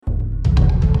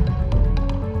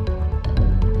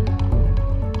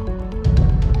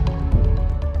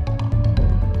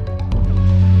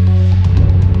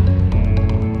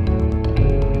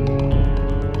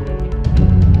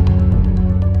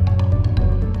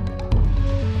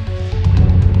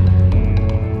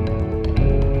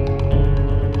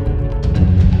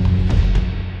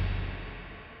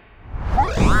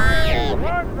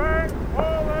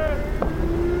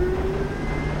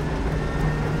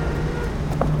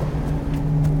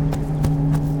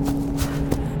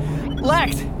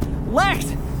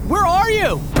are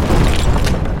you?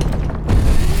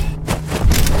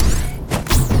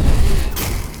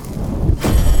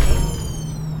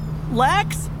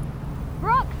 Lex?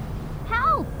 Brooks,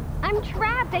 help! I'm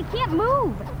trapped. I can't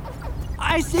move.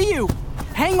 I see you.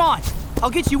 Hang on. I'll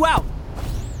get you out.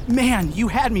 Man, you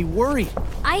had me worried.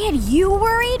 I had you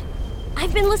worried?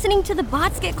 I've been listening to the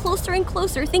bots get closer and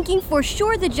closer, thinking for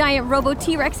sure the giant Robo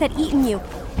T-Rex had eaten you.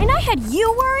 And I had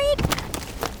you worried?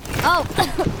 Oh.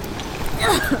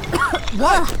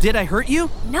 What? Did I hurt you?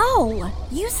 No,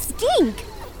 you stink.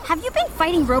 Have you been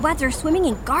fighting robots or swimming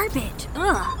in garbage?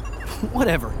 Ugh.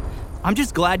 Whatever. I'm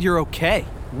just glad you're okay.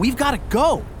 We've got to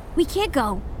go. We can't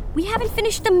go. We haven't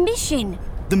finished the mission.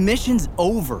 The mission's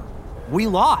over. We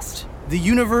lost. The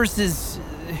universe is...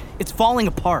 it's falling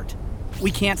apart. We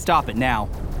can't stop it now.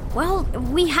 Well,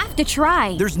 we have to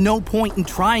try. There's no point in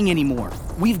trying anymore.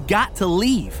 We've got to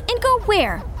leave. And go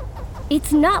where?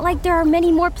 It's not like there are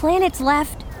many more planets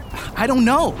left. I don't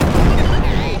know.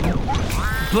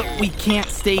 But we can't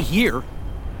stay here.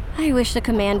 I wish the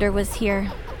commander was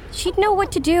here. She'd know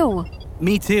what to do.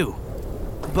 Me too.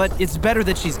 But it's better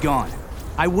that she's gone.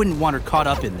 I wouldn't want her caught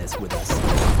up in this with us.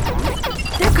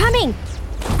 They're coming!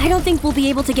 I don't think we'll be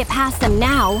able to get past them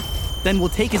now. Then we'll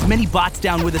take as many bots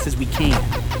down with us as we can.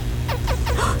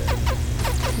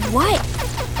 What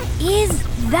is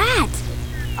that?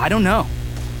 I don't know.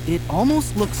 It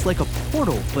almost looks like a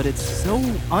portal, but it's so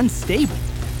unstable.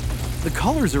 The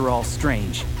colors are all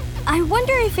strange. I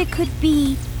wonder if it could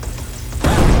be...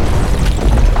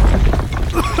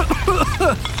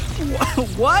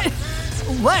 What?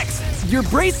 Lex, your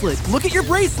bracelet. Look at your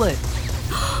bracelet.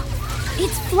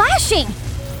 It's flashing!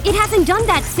 It hasn't done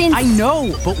that since... I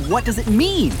know, but what does it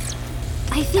mean?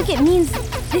 I think it means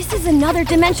this is another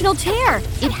dimensional tear.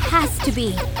 It has to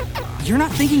be. You're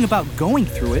not thinking about going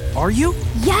through it, are you?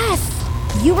 Yes!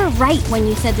 You were right when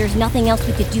you said there's nothing else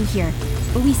we could do here.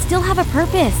 But we still have a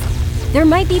purpose. There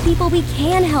might be people we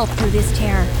can help through this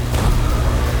tear.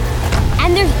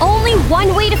 And there's only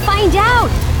one way to find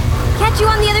out! Catch you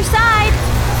on the other side!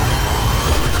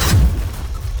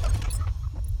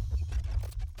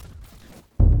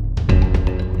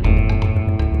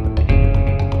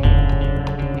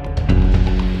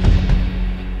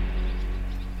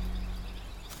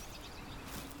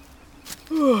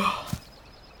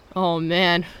 Oh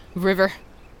man, River,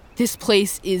 this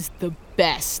place is the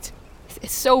best.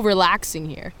 It's so relaxing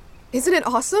here. Isn't it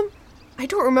awesome? I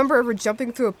don't remember ever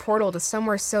jumping through a portal to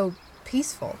somewhere so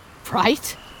peaceful.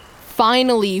 Right?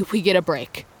 Finally, we get a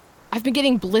break. I've been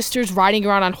getting blisters riding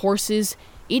around on horses,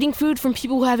 eating food from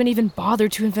people who haven't even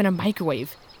bothered to invent a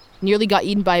microwave. Nearly got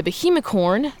eaten by a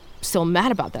behemocorn, still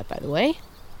mad about that by the way,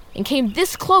 and came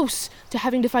this close to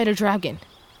having to fight a dragon.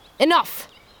 Enough!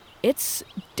 It's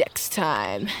Dex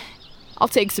time. I'll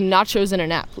take some nachos and a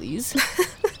nap, please.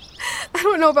 I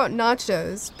don't know about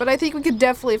nachos, but I think we could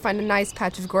definitely find a nice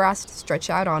patch of grass to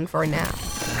stretch out on for a nap.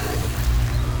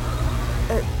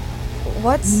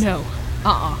 What's... No.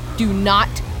 Do not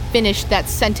finish that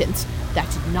sentence. That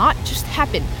did not just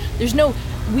happen. There's no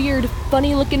weird,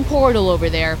 funny-looking portal over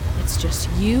there. It's just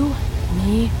you,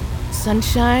 me,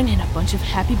 sunshine, and a bunch of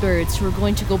happy birds who are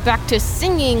going to go back to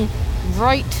singing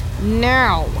right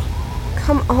now.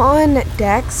 Come on,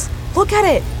 Dex. Look at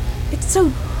it. It's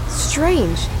so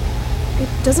strange. It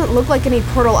doesn't look like any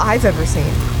portal I've ever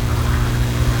seen.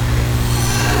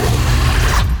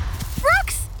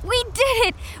 Brooks! We did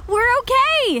it! We're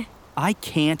okay! I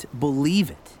can't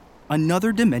believe it.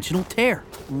 Another dimensional tear,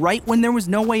 right when there was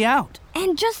no way out.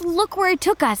 And just look where it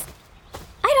took us.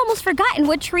 I'd almost forgotten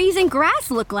what trees and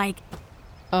grass look like.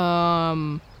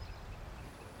 Hi?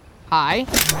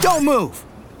 Don't move!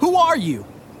 Who are you?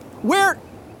 Where?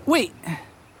 Wait.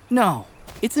 No,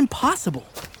 it's impossible.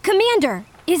 Commander,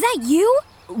 is that you?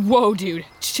 Whoa, dude.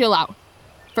 Chill out.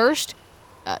 First,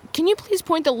 can you please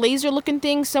point the laser-looking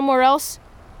thing somewhere else?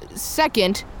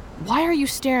 Second, why are you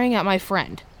staring at my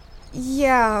friend?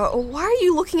 Yeah, why are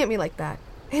you looking at me like that?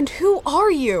 And who are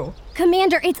you?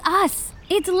 Commander, it's us.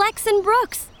 It's Lex and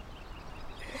Brooks.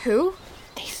 Who?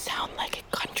 They sound like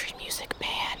a country music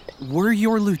band. We're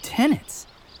your lieutenants.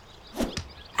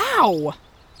 Ow!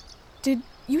 Did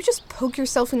you just poke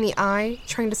yourself in the eye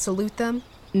trying to salute them?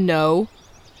 No.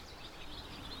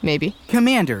 Maybe.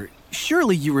 Commander,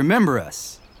 surely you remember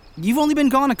us. You've only been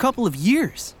gone a couple of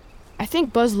years. I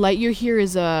think Buzz Lightyear here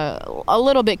is a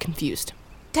little bit confused.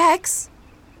 Dex?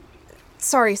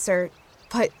 Sorry, sir,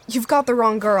 but you've got the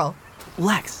wrong girl.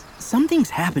 Lex,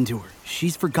 something's happened to her.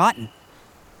 She's forgotten.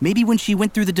 Maybe when she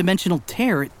went through the dimensional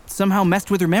tear, it somehow messed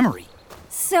with her memory.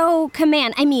 So,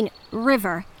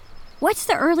 River, what's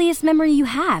the earliest memory you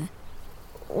have?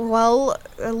 Well,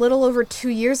 a little over 2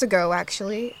 years ago,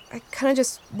 actually. I kind of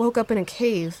just woke up in a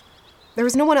cave. There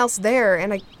was no one else there,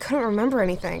 and I couldn't remember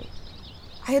anything.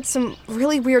 I had some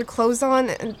really weird clothes on,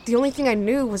 and the only thing I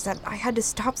knew was that I had to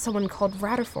stop someone called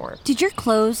Ratiform. Did your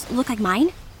clothes look like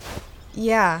mine?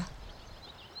 Yeah,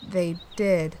 they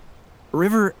did.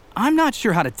 River, I'm not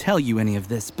sure how to tell you any of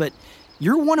this, but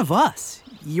you're one of us.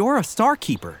 You're a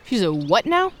Starkeeper. She's a what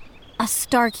now? A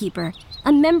Starkeeper,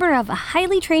 a member of a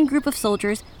highly trained group of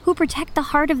soldiers who protect the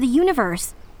heart of the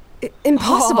universe.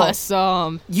 Impossible.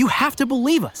 Awesome. You have to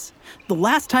believe us. The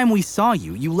last time we saw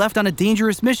you, you left on a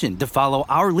dangerous mission to follow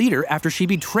our leader after she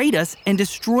betrayed us and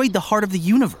destroyed the heart of the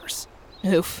universe.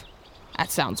 Oof.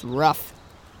 That sounds rough.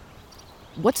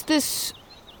 What's this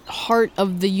heart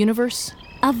of the universe?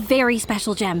 A very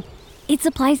special gem. It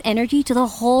supplies energy to the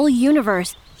whole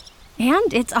universe.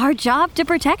 And it's our job to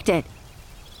protect it.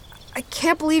 I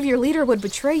can't believe your leader would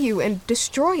betray you and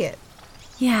destroy it.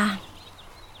 Yeah.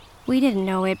 We didn't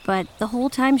know it, but the whole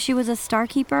time she was a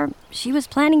Starkeeper, she was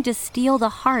planning to steal the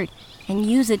heart and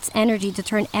use its energy to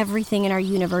turn everything in our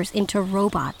universe into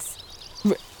robots.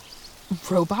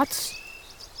 Robots?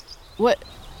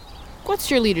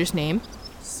 What's your leader's name?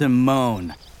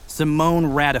 Simone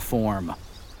Ratiform.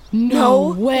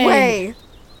 No way.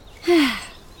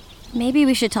 Maybe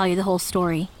we should tell you the whole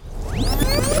story.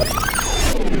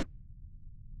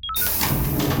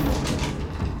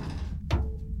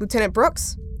 Lieutenant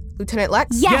Brooks? Lieutenant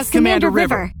Lex? Yes, Commander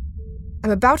River. I'm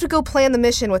about to go plan the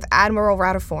mission with Admiral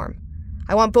Ratiform.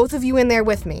 I want both of you in there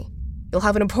with me. You'll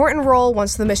have an important role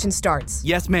once the mission starts.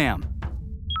 Yes, ma'am.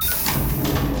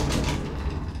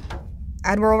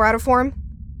 Admiral Ratiform,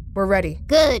 we're ready.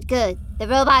 Good. The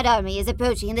robot army is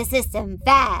approaching the system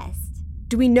fast.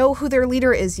 Do we know who their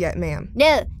leader is yet, ma'am?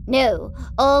 No.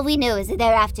 All we know is that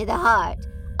they're after the heart.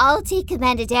 I'll take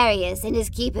Commander Darius and his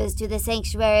keepers to the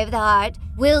Sanctuary of the Heart.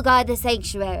 We'll guard the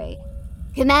sanctuary.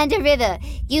 Commander River,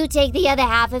 you take the other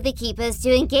half of the keepers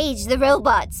to engage the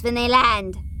robots when they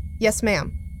land. Yes,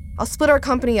 ma'am. I'll split our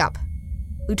company up.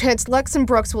 Lieutenants Lex and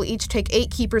Brooks will each take 8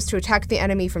 keepers to attack the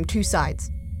enemy from 2 sides.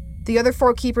 The other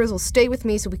 4 keepers will stay with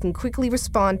me so we can quickly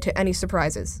respond to any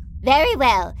surprises. Very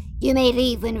well. You may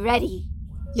leave when ready.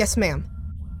 Yes, ma'am.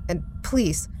 And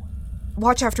please,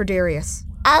 watch after Darius.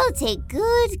 I'll take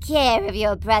good care of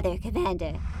your brother,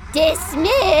 Commander.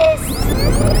 Dismissed!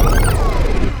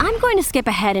 I'm going to skip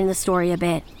ahead in the story a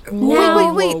bit.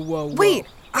 Wait.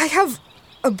 I have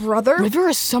a brother? River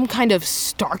is some kind of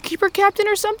Starkeeper captain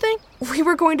or something? We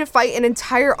were going to fight an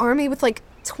entire army with like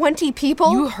 20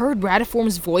 people? You heard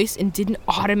Ratiform's voice and didn't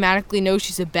automatically know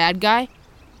she's a bad guy?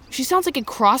 She sounds like a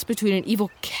cross between an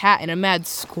evil cat and a mad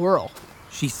squirrel.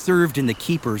 She served in the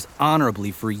Keepers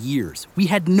honorably for years. We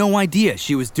had no idea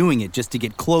she was doing it just to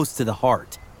get close to the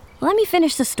heart. Let me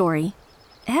finish the story.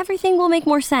 Everything will make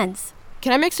more sense.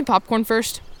 Can I make some popcorn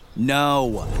first?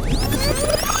 No.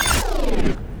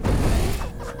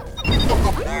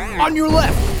 On your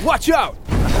left! Watch out!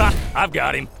 I've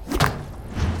got him.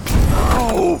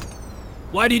 Oh!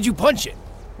 Why did you punch it?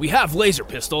 We have laser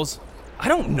pistols. I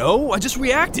don't know, I just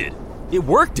reacted. It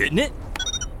worked, didn't it?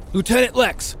 Lieutenant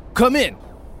Lex, come in.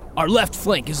 Our left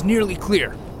flank is nearly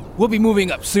clear. We'll be moving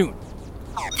up soon.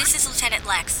 This is Lieutenant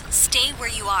Lex. Stay where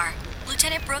you are.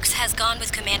 Lieutenant Brooks has gone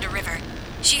with Commander River.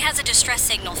 She has a distress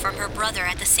signal from her brother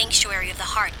at the Sanctuary of the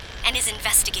Heart and is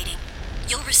investigating.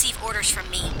 You'll receive orders from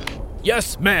me.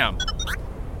 Yes, ma'am.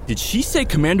 Did she say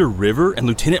Commander River and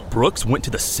Lieutenant Brooks went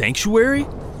to the Sanctuary?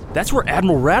 That's where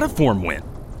Admiral Ratiform went.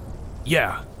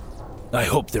 Yeah, I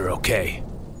hope they're okay.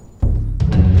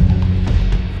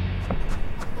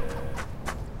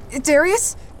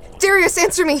 Darius? Darius,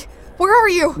 answer me! Where are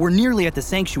you? We're nearly at the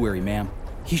Sanctuary, ma'am.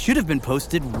 He should have been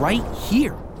posted right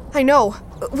here. I know.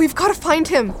 We've got to find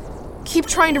him. Keep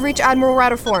trying to reach Admiral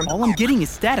Ratiform. All I'm getting is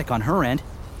static on her end.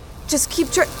 Just keep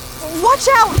Watch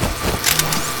out!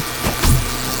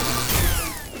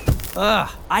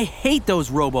 I hate those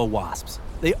robo-wasps.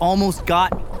 They almost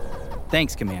got me.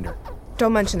 Thanks, Commander.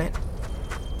 Don't mention it.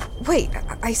 Wait,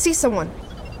 I see someone.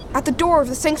 At the door of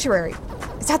the sanctuary.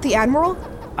 Is that the Admiral?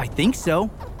 I think so.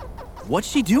 What's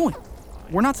she doing?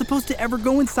 We're not supposed to ever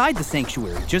go inside the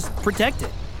sanctuary, just protect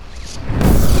it.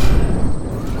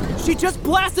 She just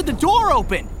blasted the door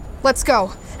open! Let's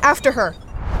go. After her.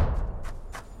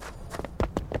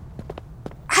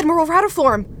 Admiral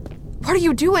Ratiform, what are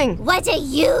you doing? What are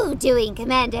you doing,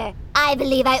 Commander? I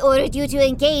believe I ordered you to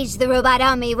engage the robot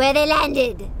army where they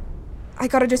landed. I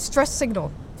got a distress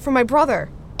signal from my brother.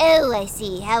 Oh, I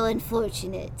see. How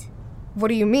unfortunate. What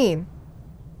do you mean?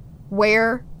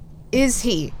 Where is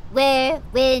he? Where,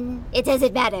 when, it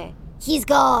doesn't matter. He's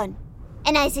gone.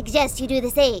 And I suggest you do the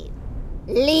same.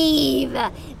 Leave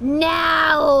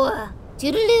now.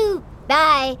 Toodaloo.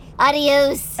 Bye.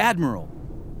 Adios. Admiral,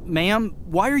 ma'am,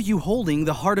 why are you holding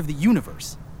the heart of the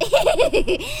universe?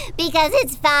 Because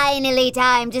it's finally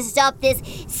time to stop this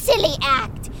silly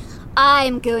act.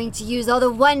 I'm going to use all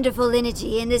the wonderful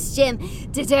energy in this gym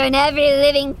to turn every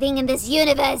living thing in this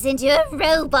universe into a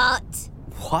robot.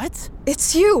 What?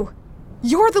 It's you.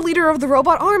 You're the leader of the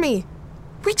robot army.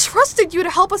 We trusted you to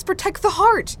help us protect the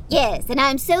heart. Yes, and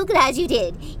I'm so glad you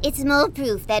did. It's more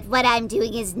proof that what I'm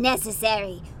doing is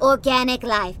necessary. Organic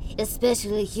life,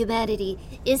 especially humanity,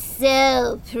 is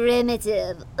so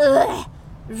primitive. Ugh.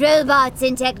 Robots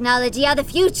and technology are the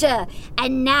future.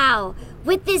 And now,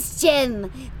 with this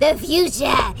gym, the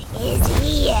future is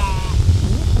here.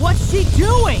 What's she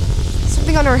doing?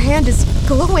 Something on her hand is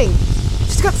glowing.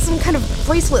 She's got some kind of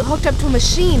bracelet hooked up to a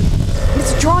machine, and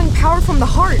it's drawing power from the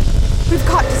heart. We've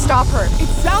got to stop her. It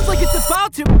sounds like it's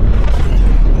about to...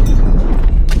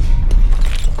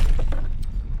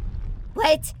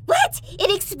 What?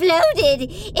 It exploded!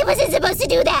 It wasn't supposed to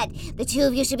do that! The two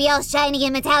of you should be all shiny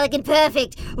and metallic and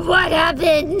perfect. What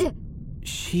happened?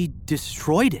 She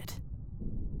destroyed it.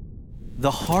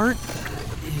 The heart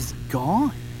is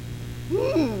gone.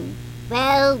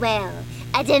 Well.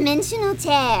 A dimensional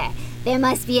tear. There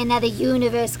must be another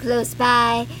universe close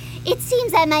by. It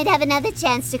seems I might have another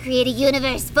chance to create a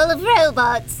universe full of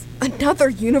robots. Another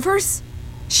universe?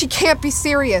 She can't be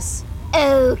serious.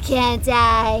 Oh, can't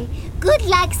I? Good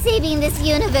luck saving this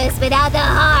universe without the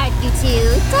heart, you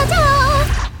two.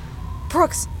 Ta-ta!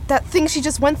 Brooks, that thing she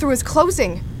just went through is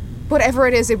closing. Whatever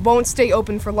it is, it won't stay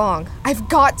open for long. I've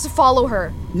got to follow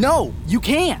her. No, you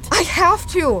can't. I have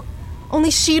to.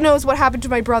 Only she knows what happened to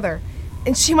my brother.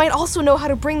 And she might also know how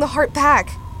to bring the heart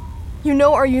back. You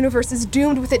know our universe is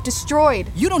doomed with it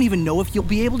destroyed. You don't even know if you'll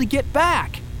be able to get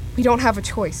back. We don't have a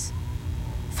choice.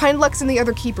 Find Lex and the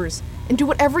other keepers, and do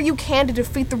whatever you can to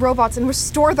defeat the robots and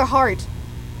restore the heart.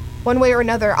 One way or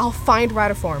another, I'll find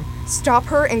Radiform, stop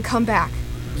her, and come back.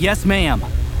 Yes, ma'am.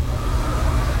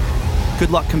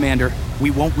 Good luck, Commander. We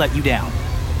won't let you down.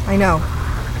 I know.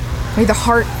 May the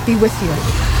heart be with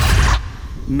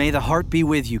you. May the heart be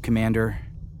with you, Commander.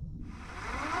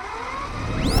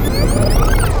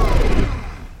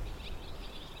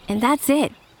 And that's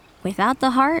it. Without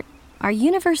the heart, our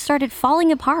universe started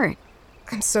falling apart.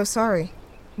 I'm so sorry.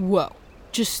 Whoa.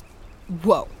 Just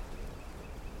whoa.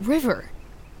 River,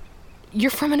 you're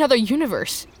from another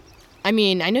universe. I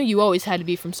mean, I know you always had to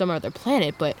be from some other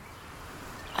planet, but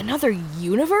another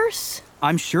universe?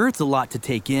 I'm sure it's a lot to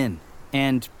take in,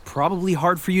 and probably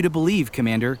hard for you to believe,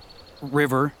 Commander.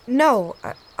 River. No,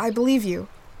 I believe you.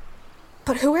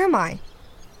 But who am I?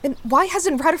 And why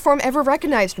hasn't Radiform ever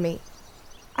recognized me?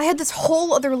 I had this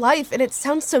whole other life, and it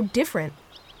sounds so different.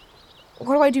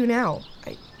 What do I do now?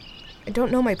 I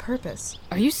don't know my purpose.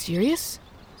 Are you serious?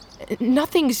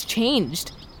 Nothing's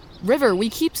changed. River, we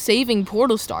keep saving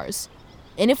portal stars.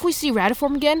 And if we see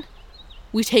Radiform again,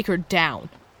 we take her down.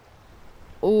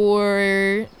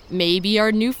 Or maybe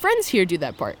our new friends here do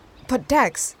that part. But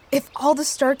Dex, if all the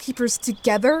Star Keepers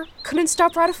together couldn't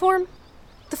stop Radiform,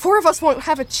 the four of us won't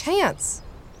have a chance.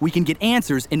 We can get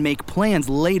answers and make plans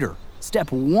later.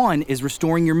 Step 1 is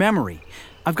restoring your memory.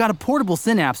 I've got a portable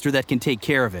synapser that can take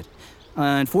care of it.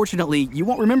 Unfortunately, you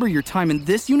won't remember your time in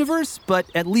this universe, but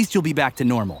at least you'll be back to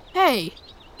normal. Hey,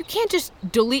 you can't just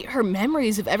delete her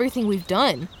memories of everything we've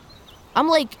done. I'm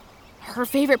like her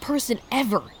favorite person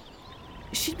ever.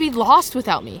 She'd be lost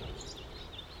without me.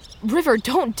 River,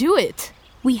 don't do it.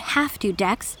 We have to,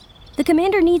 Dex. The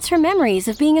commander needs her memories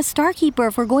of being a Starkeeper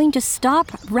if we're going to stop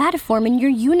Radiform in your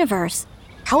universe.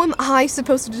 How am I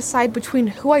supposed to decide between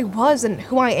who I was and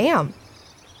who I am?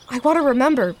 I want to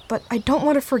remember, but I don't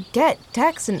want to forget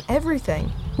Dex and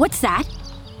everything. What's that?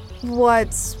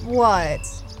 What's what?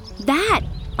 That!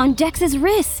 On Dex's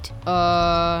wrist.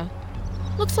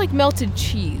 Looks like melted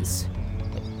cheese.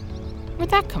 Where'd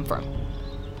that come from?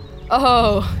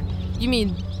 Oh, you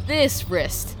mean this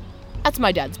wrist. That's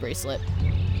my dad's bracelet.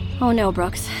 Oh no,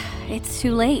 Brooks. It's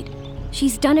too late.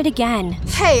 She's done it again.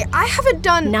 Hey, I haven't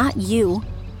done... Not you.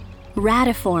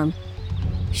 Radiform.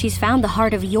 She's found the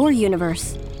heart of your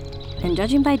universe. And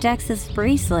judging by Dex's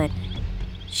bracelet,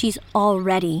 she's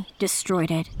already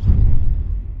destroyed it.